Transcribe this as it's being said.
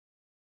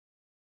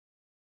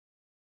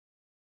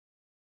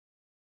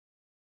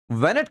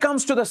when it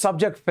comes to the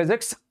subject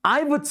physics,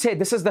 I would say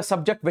this is the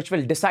subject which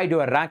will decide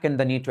your rank in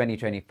the NEET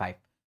 2025.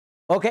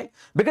 Okay,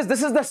 because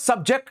this is the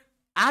subject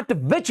at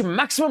which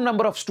maximum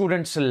number of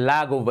students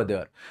lag over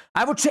there.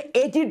 I would say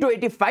 80 to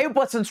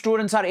 85%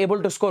 students are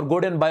able to score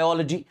good in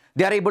biology.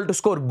 They are able to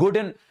score good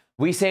in,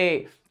 we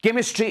say,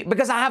 chemistry,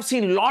 because I have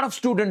seen a lot of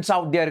students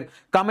out there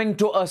coming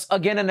to us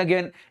again and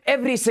again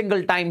every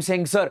single time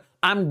saying, sir,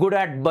 I'm good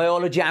at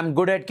biology, I'm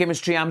good at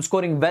chemistry, I'm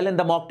scoring well in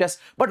the mock test,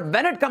 but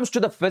when it comes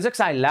to the physics,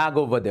 I lag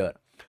over there.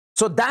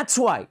 So that's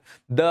why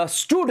the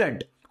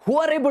student who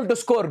are able to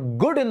score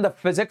good in the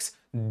physics,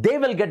 they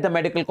will get the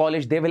medical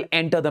college, they will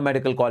enter the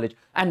medical college.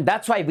 And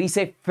that's why we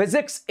say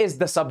physics is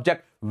the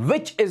subject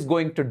which is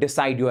going to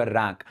decide your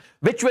rank,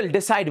 which will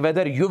decide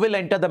whether you will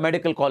enter the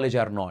medical college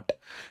or not.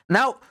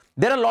 Now,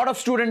 there are a lot of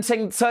students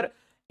saying, sir,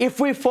 if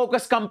we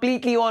focus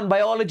completely on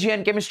biology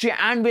and chemistry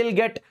and we'll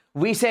get,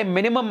 we say,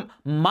 minimum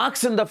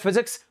marks in the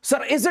physics,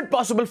 sir, is it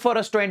possible for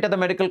us to enter the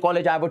medical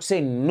college? I would say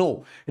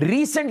no.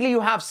 Recently, you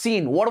have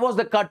seen, what was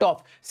the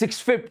cutoff?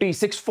 650,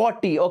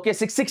 640, okay,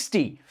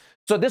 660.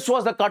 So this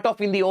was the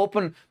cutoff in the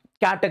open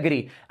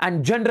category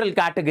and general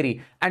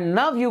category. And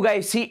now you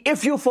guys see,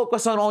 if you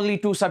focus on only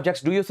 2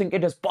 subjects, do you think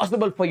it is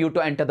possible for you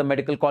to enter the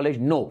medical college?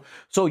 No.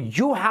 So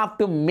you have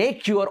to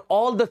make your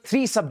all the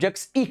 3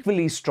 subjects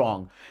equally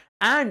strong.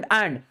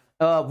 And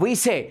we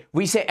say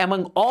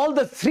among all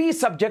the 3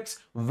 subjects,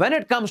 when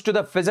it comes to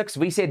the physics,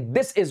 we say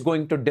this is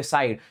going to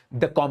decide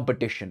the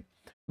competition.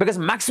 Because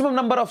maximum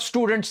number of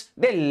students,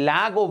 they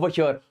lag over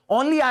here.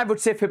 Only I would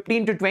say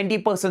 15 to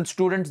 20%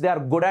 students, they are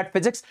good at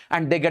physics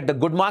and they get the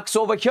good marks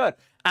over here.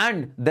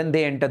 And then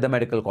they enter the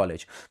medical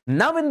college.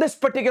 Now in this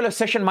particular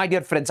session, my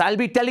dear friends, I'll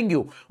be telling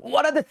you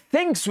what are the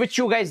things which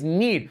you guys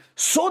need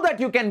so that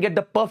you can get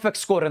the perfect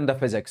score in the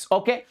physics.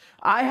 Okay,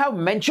 I have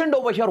mentioned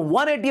over here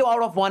 180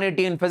 out of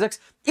 180 in physics.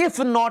 If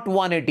not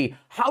 180,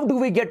 how do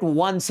we get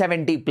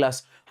 170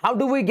 plus? How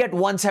do we get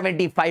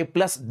 175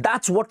 plus?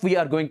 That's what we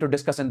are going to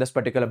discuss in this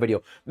particular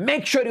video.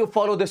 Make sure you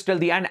follow this till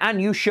the end and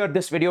you share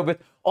this video with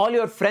all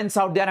your friends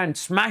out there and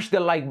smash the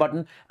like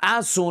button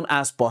as soon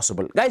as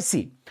possible. Guys,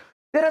 see,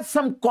 there are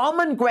some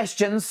common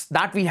questions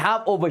that we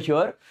have over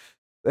here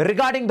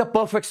regarding the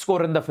perfect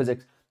score in the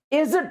physics.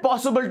 Is it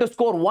possible to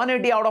score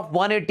 180 out of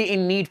 180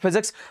 in NEET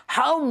physics?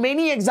 How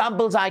many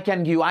examples I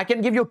can give you? I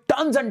can give you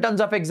tons and tons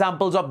of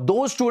examples of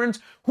those students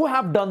who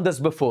have done this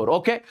before,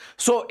 okay?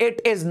 So it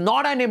is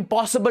not an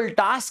impossible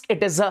task.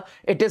 It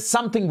is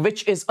something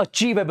which is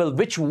achievable,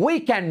 which we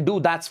can do,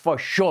 that's for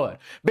sure.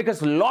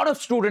 Because a lot of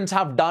students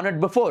have done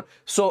it before.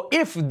 So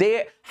if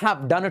they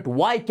have done it,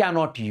 why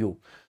cannot you?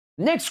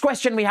 Next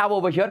question we have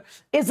over here.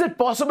 Is it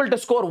possible to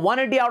score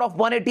 180 out of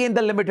 180 in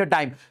the limited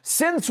time?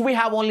 Since we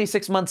have only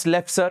 6 months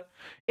left, sir,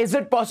 is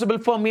it possible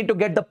for me to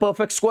get the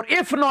perfect score?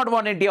 If not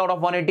 180 out of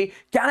 180,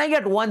 can I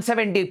get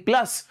 170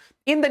 plus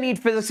in the NEET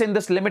physics in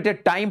this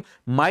limited time?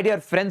 My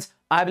dear friends,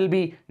 I will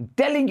be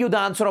telling you the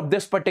answer of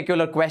this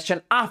particular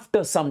question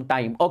after some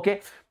time,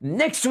 okay?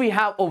 Next we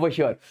have over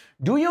here,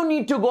 do you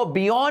need to go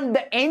beyond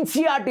the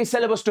NCERT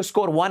syllabus to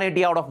score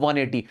 180 out of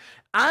 180?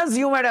 As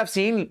you might have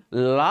seen,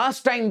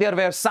 last time there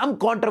were some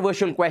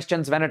controversial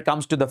questions when it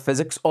comes to the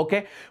physics,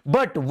 okay?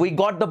 But we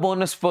got the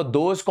bonus for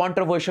those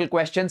controversial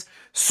questions.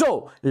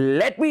 So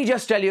let me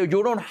just tell you,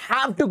 you don't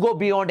have to go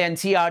beyond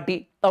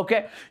NCERT,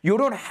 okay? You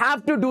don't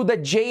have to do the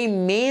JEE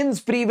mains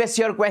previous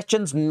year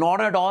questions,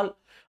 not at all.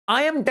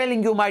 I am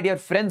telling you, my dear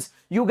friends,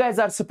 you guys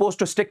are supposed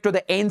to stick to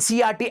the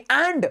NCERT.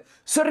 And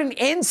sir, in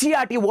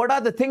NCERT, what are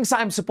the things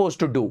I'm supposed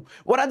to do?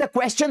 What are the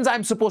questions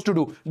I'm supposed to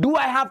do? Do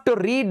I have to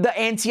read the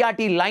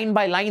NCERT line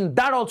by line?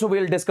 That also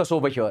we'll discuss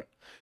over here.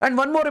 And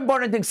one more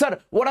important thing, sir,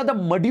 what are the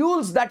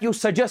modules that you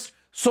suggest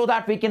so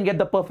that we can get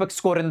the perfect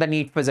score in the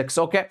NEET physics,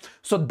 okay?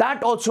 So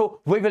that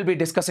also we will be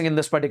discussing in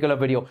this particular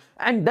video.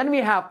 And then we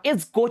have,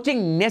 is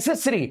coaching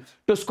necessary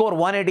to score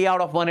 180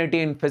 out of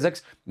 180 in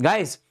physics?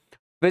 Guys,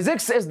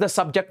 physics is the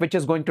subject which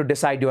is going to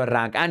decide your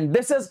rank. And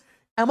this is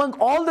among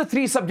all the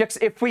 3 subjects,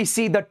 if we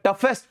see the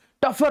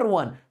tougher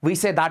one, we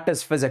say that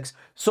is physics.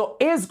 So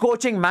is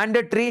coaching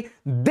mandatory?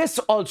 This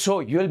also,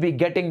 you'll be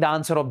getting the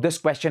answer of this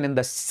question in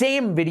the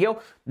same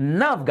video.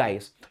 Now,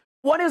 guys,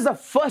 what is the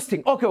first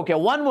thing? Okay,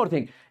 one more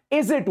thing.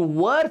 Is it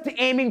worth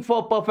aiming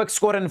for perfect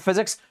score in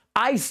physics?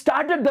 I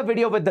started the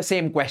video with the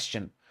same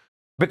question.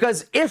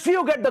 Because if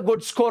you get the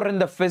good score in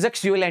the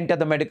physics, you will enter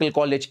the medical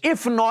college.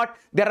 If not,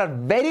 there are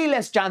very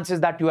less chances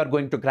that you are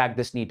going to crack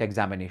this NEET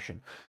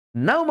examination.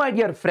 Now, my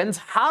dear friends,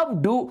 how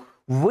do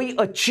we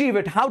achieve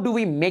it? How do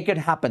we make it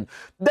happen?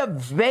 The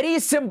very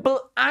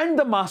simple and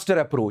the master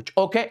approach,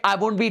 okay? I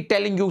won't be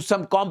telling you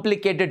some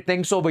complicated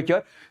things over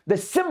here. The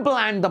simple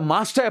and the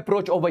master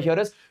approach over here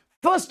is,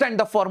 first and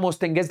the foremost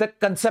thing is the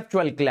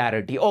conceptual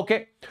clarity,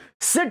 okay?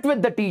 Sit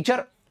with the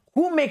teacher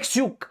who makes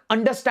you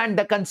understand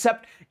the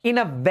concept in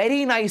a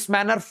very nice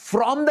manner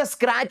from the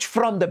scratch,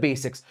 from the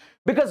basics.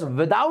 Because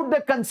without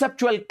the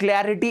conceptual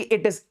clarity,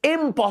 it is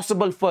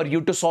impossible for you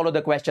to solve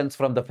the questions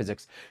from the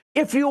physics.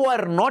 If you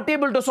are not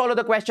able to solve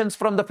the questions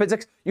from the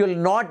physics, you will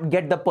not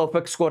get the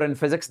perfect score in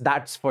physics,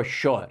 that's for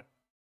sure.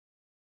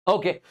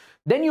 Okay,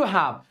 then you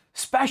have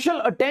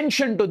special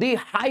attention to the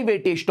high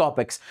weightage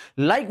topics.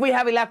 Like we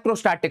have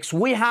electrostatics,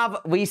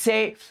 we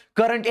say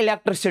current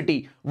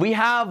electricity, we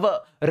have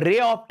ray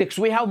optics,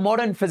 we have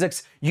modern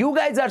physics. You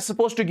guys are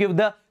supposed to give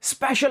the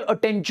special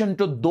attention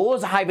to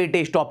those high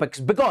weightage topics,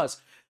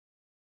 because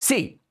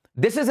see,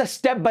 this is a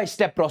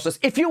step-by-step process.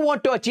 If you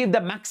want to achieve the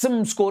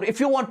maximum score, if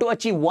you want to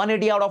achieve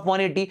 180 out of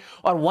 180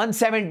 or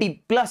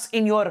 170 plus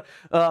in your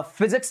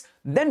physics,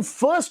 then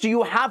first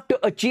you have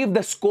to achieve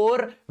the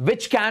score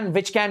which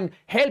can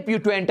help you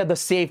to enter the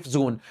safe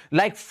zone.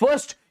 Like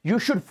first, you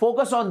should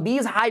focus on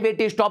these high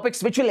weightage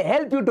topics which will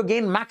help you to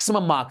gain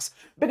maximum marks,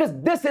 because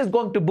this is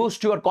going to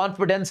boost your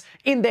confidence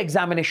in the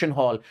examination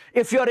hall.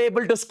 If you're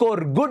able to score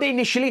good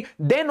initially,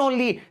 then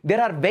only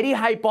there are very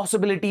high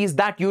possibilities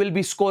that you will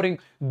be scoring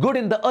good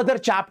in the other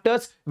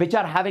chapters which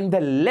are having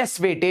the less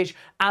weightage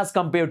as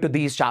compared to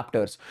these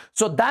chapters.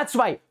 So that's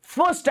why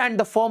first and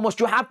the foremost,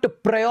 you have to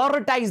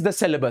prioritize the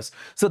syllabus.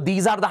 So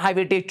these are the high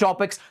weightage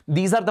topics,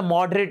 these are the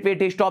moderate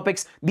weightage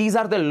topics, these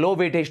are the low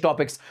weightage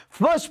topics.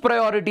 First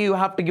priority, you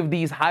have to give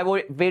these high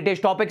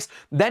weightage topics,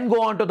 then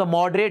go on to the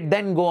moderate,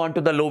 then go on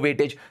to the low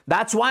weightage.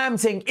 That's why I'm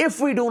saying if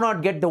we do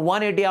not get the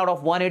 180 out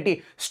of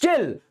 180,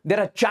 still there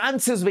are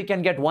chances we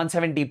can get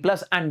 170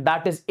 plus, and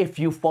that is if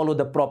you follow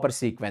the proper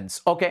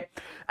sequence. Okay.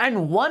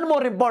 And one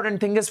more important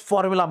thing is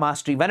formula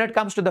mastery. When it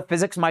comes to the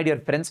physics, my dear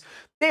friends,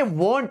 they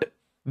won't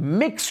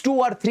mix 2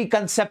 or 3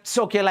 concepts,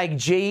 okay, like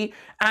JEE,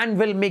 and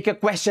will make a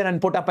question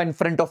and put up in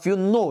front of you.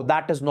 No,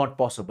 that is not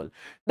possible.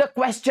 The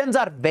questions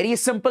are very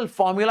simple,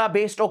 formula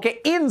based, okay.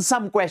 In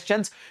some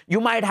questions, you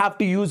might have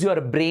to use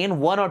your brain,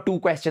 1 or 2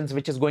 questions,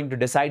 which is going to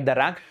decide the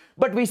rank.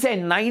 But we say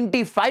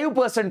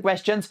 95%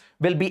 questions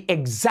will be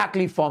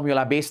exactly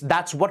formula based.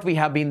 That's what we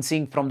have been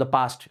seeing from the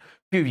past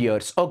few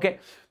years, okay.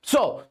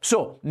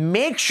 So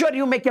make sure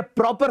you make a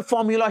proper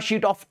formula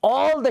sheet of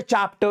all the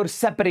chapters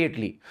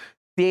separately.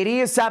 Theory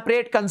is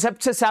separate,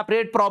 concepts is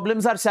separate,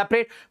 problems are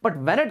separate. But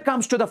when it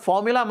comes to the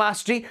formula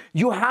mastery,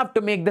 you have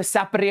to make the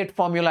separate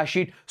formula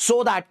sheet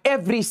so that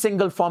every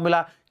single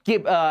formula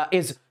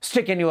is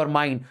stick in your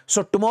mind.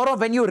 So tomorrow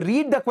when you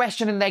read the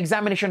question in the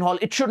examination hall,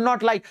 it should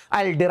not like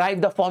I'll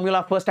derive the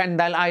formula first and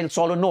then I'll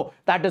solve. No,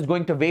 that is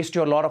going to waste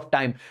your lot of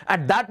time.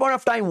 At that point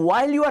of time,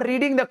 while you are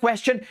reading the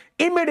question,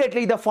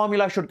 immediately the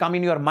formula should come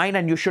in your mind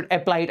and you should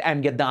apply it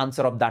and get the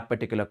answer of that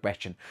particular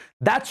question.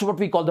 That's what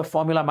we call the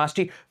formula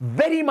mastery.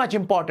 Very much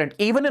important.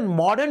 Even in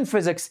modern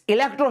physics,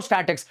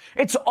 electrostatics,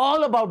 it's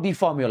all about the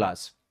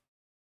formulas.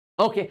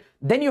 Okay,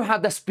 then you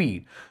have the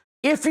speed.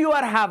 If you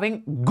are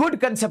having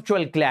good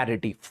conceptual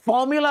clarity,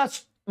 formula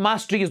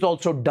mastery is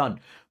also done,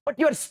 but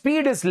your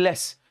speed is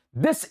less.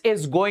 This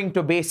is going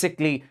to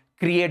basically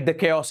create the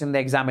chaos in the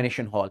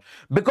examination hall,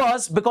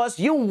 because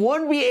you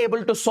won't be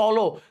able to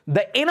solve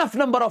the enough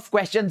number of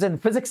questions in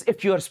physics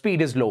if your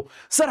speed is low.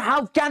 Sir,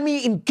 how can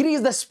we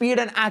increase the speed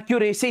and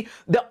accuracy?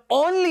 The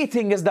only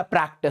thing is the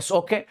practice,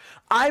 okay?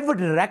 I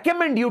would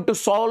recommend you to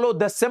solve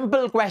the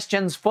simple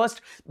questions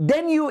first,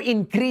 then you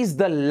increase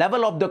the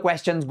level of the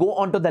questions, go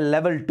on to the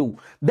level 2,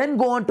 then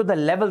go on to the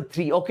level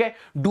 3, okay?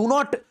 Do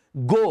not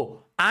go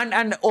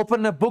and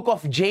open a book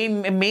of JEE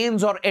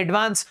mains or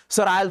advanced.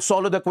 Sir, I'll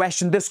solve the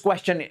question, this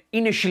question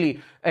initially.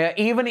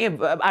 Even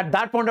if at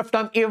that point of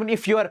time, even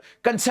if your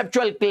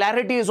conceptual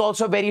clarity is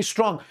also very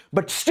strong,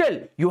 but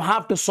still you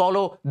have to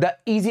solve the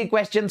easy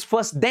questions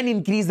first, then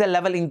increase the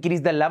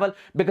level,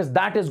 because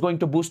that is going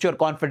to boost your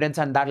confidence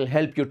and that will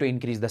help you to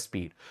increase the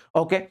speed.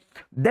 Okay.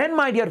 Then,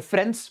 my dear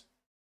friends,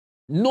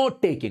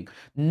 note taking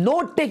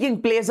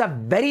plays a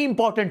very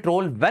important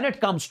role when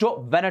it comes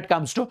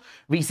to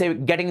we say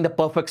getting the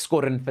perfect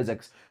score in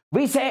physics.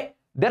 We say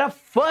I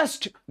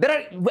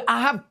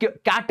have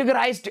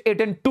categorized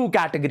it in 2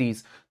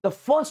 categories. The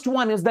first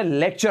one is the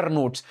lecture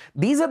notes.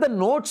 These are the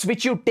notes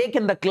which you take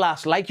in the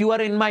class, like you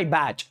are in my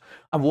batch.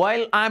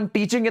 While I'm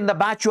teaching in the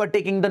batch, you are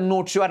taking the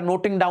notes, you are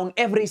noting down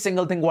every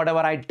single thing, whatever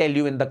I tell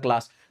you in the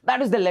class. That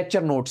is the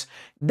lecture notes.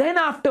 Then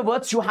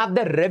afterwards, you have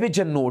the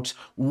revision notes.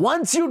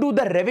 Once you do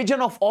the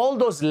revision of all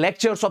those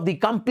lectures of the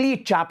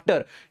complete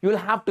chapter, you will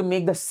have to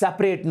make the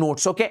separate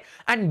notes, okay?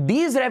 And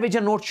these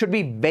revision notes should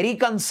be very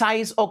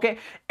concise, okay?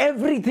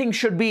 Everything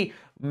should be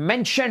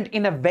mentioned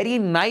in a very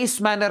nice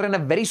manner, in a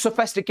very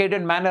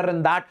sophisticated manner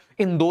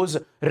in those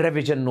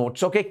revision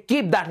notes, okay?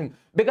 Keep that in,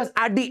 because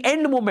at the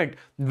end moment,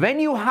 when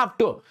you have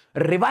to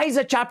revise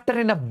a chapter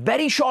in a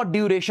very short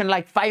duration,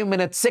 like 5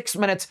 minutes, 6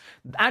 minutes,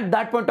 at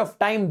that point of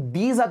time,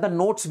 these are the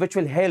notes which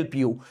will help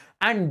you.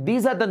 And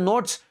these are the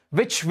notes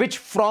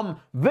from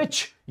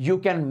which you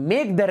can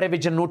make the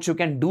revision notes, you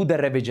can do the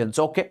revisions,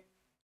 okay?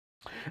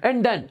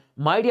 And then,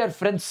 my dear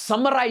friends,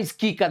 summarize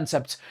key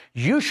concepts.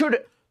 You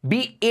should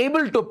be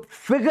able to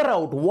figure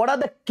out what are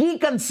the key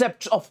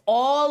concepts of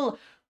all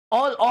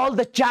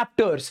the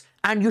chapters,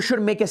 and you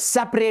should make a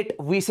separate,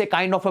 we say,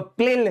 kind of a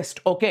playlist,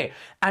 okay,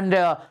 and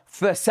a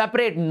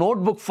separate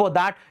notebook for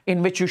that,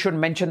 in which you should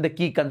mention the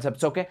key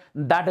concepts, okay?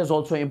 That is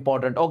also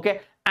important,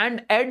 okay?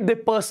 And add the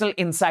personal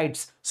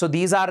insights. So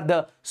these are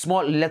the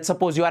small, let's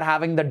suppose you are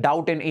having the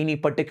doubt in any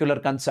particular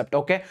concept,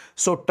 okay?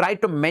 So try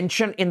to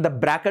mention in the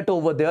bracket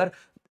over there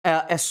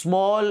a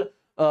small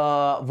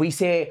we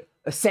say,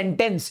 a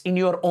sentence in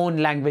your own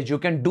language. You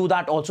can do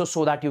that also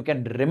so that you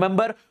can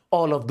remember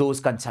all of those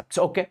concepts.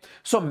 Okay.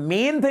 So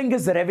main thing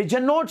is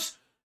revision notes.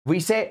 We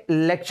say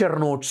lecture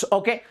notes.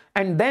 Okay.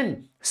 And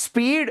then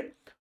speed,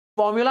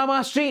 formula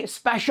mastery,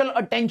 special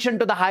attention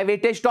to the high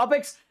weightage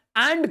topics,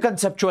 and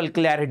conceptual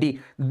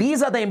clarity.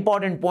 These are the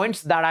important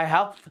points that I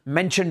have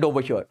mentioned over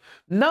here.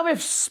 Now,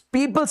 if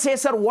people say,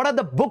 sir, what are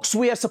the books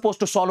we are supposed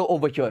to follow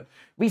over here?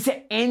 We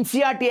say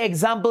NCERT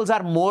examples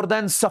are more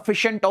than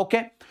sufficient.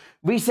 Okay.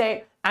 We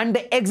say, and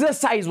the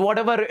exercise,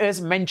 whatever is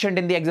mentioned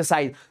in the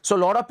exercise. So a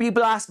lot of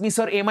people ask me,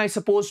 sir, am I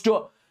supposed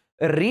to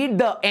read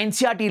the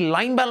NCERT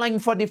line by line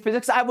for the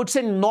physics? I would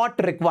say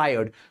not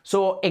required.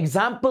 So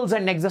examples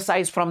and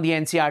exercise from the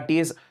NCERT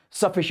is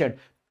sufficient.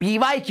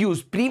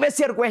 PYQs, previous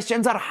year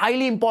questions, are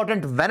highly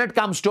important when it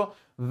comes to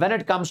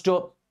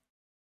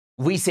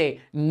we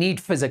say NEET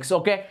physics.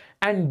 Okay.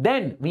 And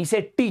then we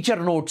say teacher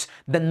notes,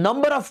 the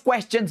number of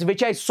questions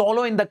which I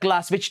follow in the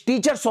class, which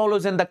teacher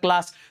follows in the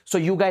class. So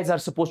you guys are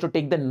supposed to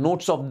take the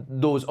notes of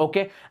those.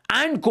 Okay.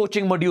 And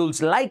coaching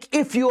modules, like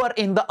if you are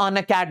in the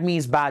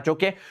Unacademy's batch,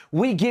 okay,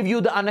 we give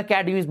you the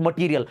Unacademy's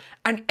material,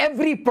 and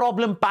every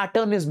problem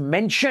pattern is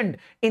mentioned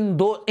in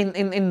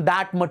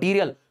that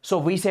material. So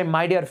we say,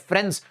 my dear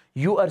friends,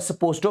 you are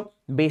supposed to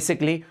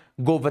basically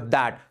go with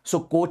that.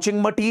 So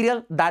coaching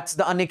material, that's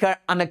the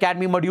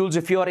Unacademy modules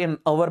if you are in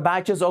our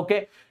batches.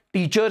 Okay.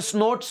 Teachers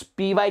notes,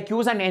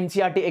 PYQs, and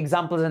NCERT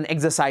examples and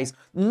exercise.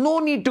 No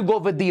need to go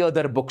with the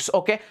other books.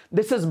 Okay.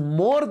 This is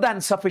more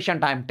than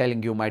sufficient, I'm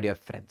telling you, my dear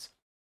friends.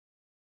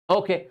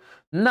 Okay.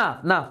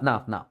 Now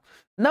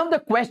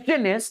the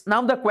question is,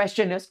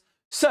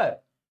 sir,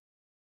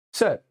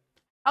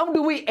 how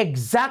do we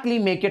exactly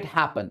make it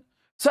happen?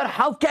 Sir,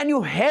 how can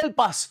you help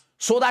us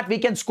so that we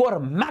can score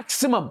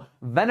maximum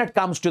when it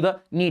comes to the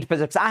NEET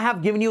physics? I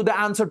have given you the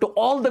answer to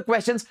all the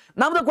questions.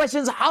 Now the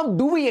question is, how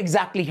do we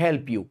exactly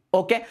help you?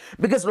 Okay,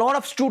 because a lot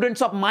of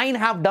students of mine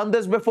have done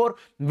this before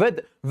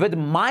with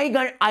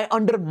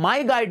under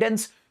my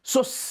guidance.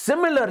 So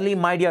similarly,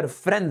 my dear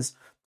friends,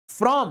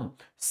 from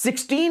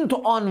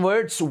 16th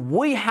onwards,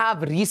 we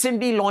have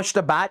recently launched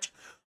a batch.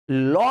 A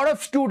lot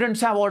of students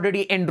have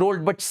already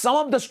enrolled, but some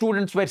of the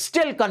students were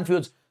still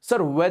confused,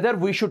 sir, whether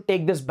we should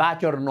take this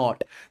batch or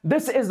not.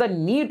 This is the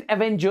NEET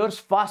Avengers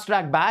Fast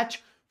Track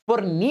batch for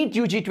NEET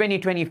UG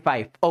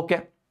 2025.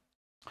 Okay.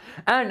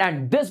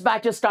 And this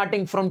batch is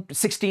starting from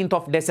 16th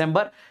of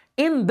December.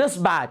 In this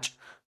batch,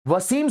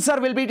 Wasim sir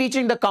will be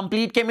teaching the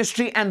complete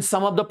chemistry, and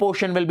some of the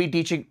portion will be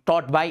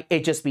taught by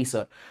HSP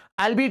sir.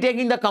 I'll be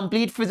taking the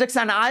complete physics,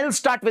 and I'll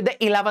start with the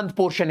 11th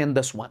portion in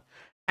this one.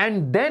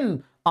 And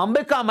then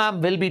Ambika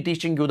ma'am will be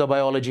teaching you the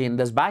biology in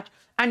this batch.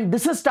 And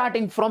this is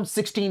starting from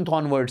 16th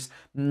onwards.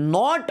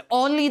 Not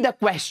only the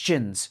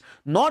questions,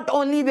 not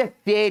only the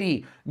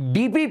theory,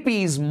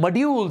 DPPs,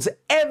 modules,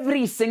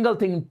 every single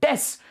thing,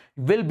 tests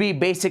will be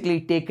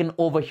basically taken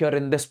over here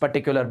in this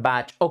particular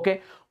batch.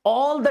 Okay.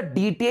 All the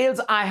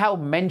details I have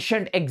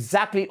mentioned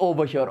exactly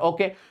over here.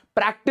 Okay.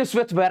 Practice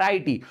with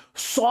variety.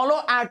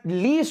 Solve at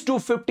least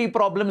 250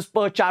 problems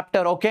per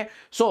chapter. Okay.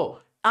 So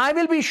I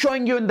will be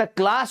showing you in the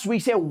class, we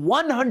say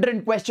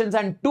 100 questions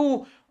and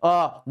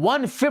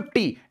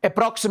 150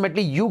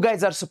 approximately you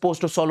guys are supposed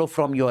to solve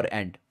from your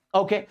end.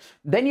 Okay.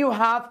 Then you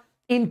have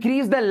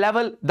increase the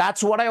level.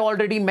 That's what I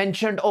already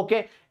mentioned.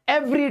 Okay.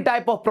 Every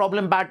type of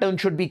problem pattern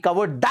should be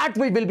covered. That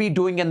we will be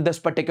doing in this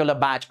particular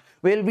batch.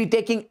 We'll be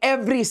taking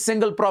every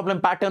single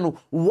problem pattern,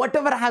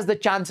 whatever has the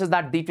chances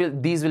that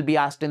these will be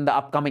asked in the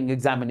upcoming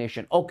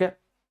examination. Okay.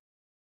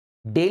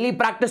 Daily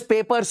practice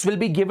papers will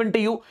be given to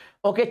you.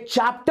 Okay.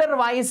 Chapter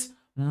wise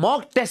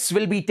mock tests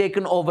will be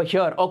taken over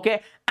here.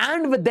 Okay.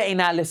 And with the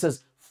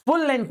analysis,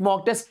 full length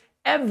mock tests,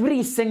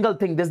 every single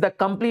thing. This is the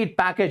complete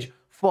package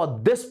for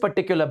this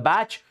particular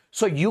batch.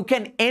 So you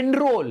can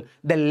enroll.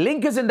 The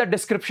link is in the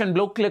description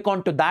below. Click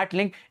onto that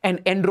link and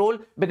enroll,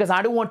 because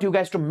I don't want you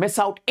guys to miss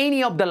out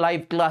any of the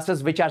live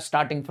classes which are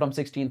starting from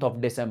 16th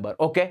of December.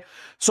 Okay.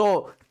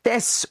 So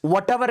tests,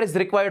 whatever is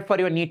required for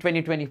your NEET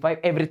 2025,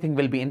 everything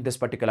will be in this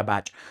particular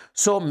batch.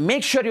 So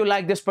make sure you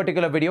like this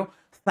particular video.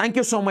 Thank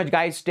you so much,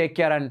 guys. Take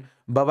care and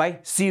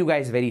bye-bye. See you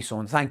guys very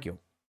soon. Thank you.